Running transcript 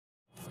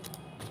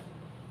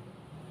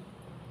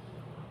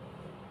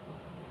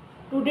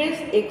Today's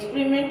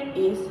experiment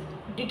is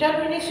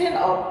determination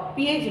of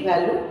pH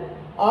value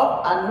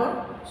of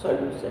unknown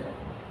solution.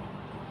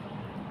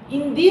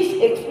 In this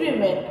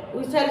experiment,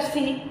 we shall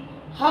see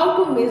how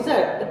to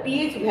measure the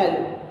pH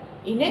value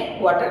in a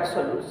water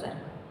solution.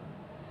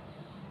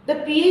 The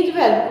pH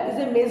value is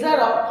a measure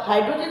of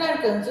hydrogen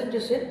ion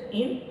concentration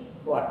in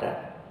water.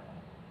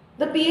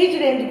 The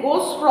pH range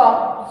goes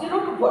from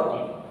 0 to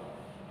 14.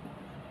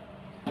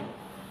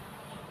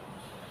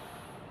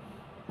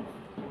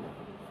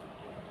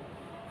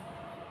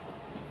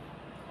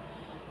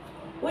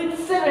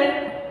 With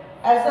 7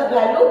 as the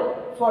value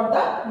for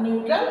the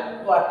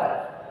neutral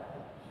water.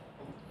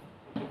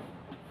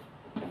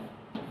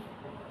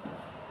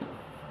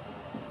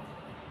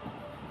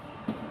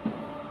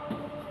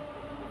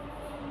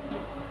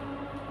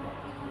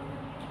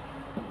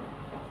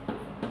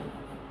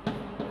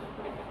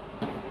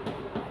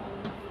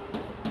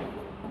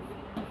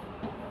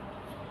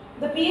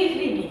 The pH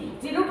reading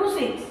 0 to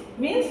 6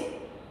 means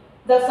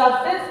the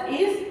substance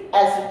is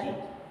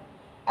acidic,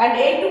 and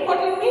 8 to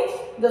 14 means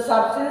the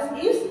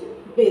substance is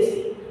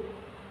basic.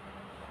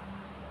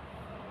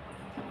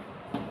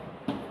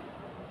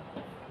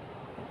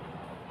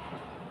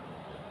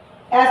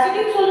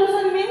 Acidic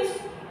solution means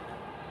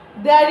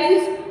there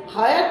is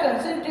higher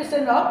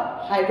concentration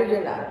of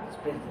hydrogen ions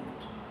present,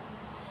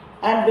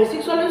 and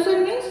basic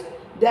solution means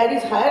there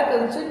is higher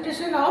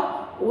concentration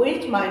of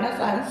OH minus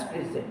ions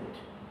present.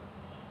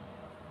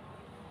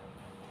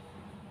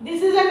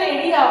 This is an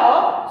area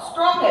of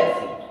strong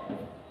acid,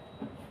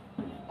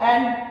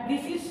 and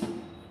this is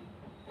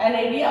an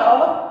area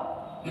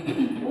of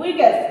weak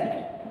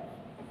acid.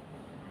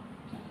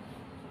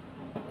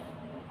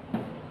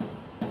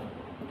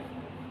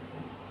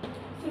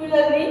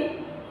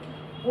 Similarly,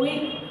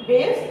 weak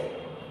base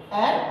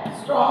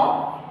and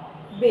strong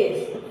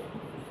base.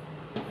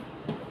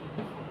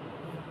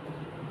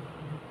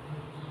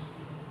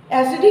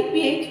 Acidic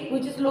pH,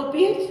 which is low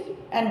pH,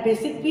 and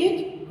basic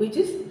pH, which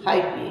is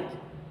high pH.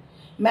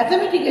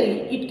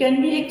 Mathematically, it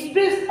can be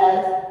expressed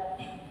as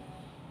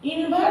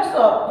inverse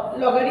of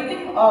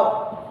logarithm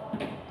of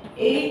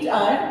H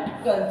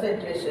ion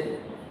concentration.